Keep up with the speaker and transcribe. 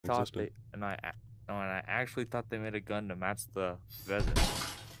thought they and I actually thought they made a gun to match the Vezin.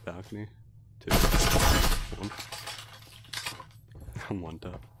 Balcony. 2. 1. I'm one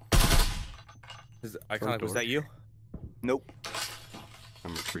top. Iconic, was that you? Nope.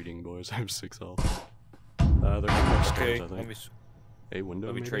 I'm retreating, boys. I have 6 health. They're coming upstairs, I think. A window.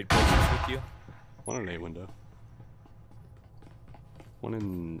 Let me maybe? trade pictures with you. One in A window. One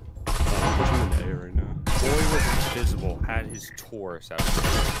in. I'm pushing in A right now. Boy was invisible. Had his Taurus out.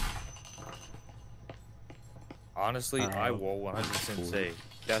 Honestly, I will 100% say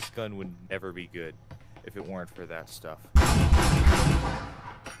Death Gun would never be good if it weren't for that stuff.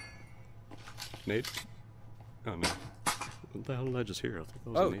 Nade? Oh no. What the hell did I just hear? I thought that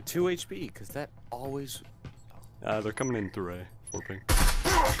was a nade. 2 HP, because that always... They're coming in through A. 4 ping.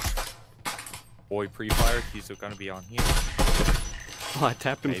 Boy pre-fired, he's gonna be on here. Oh, I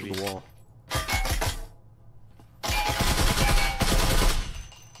tapped him Maybe. through the wall.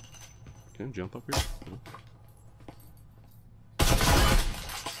 Can I jump up here? No.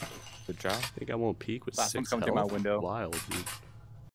 Good job. I think I won't peek with Last 6 one come health. through my window. Wild, dude.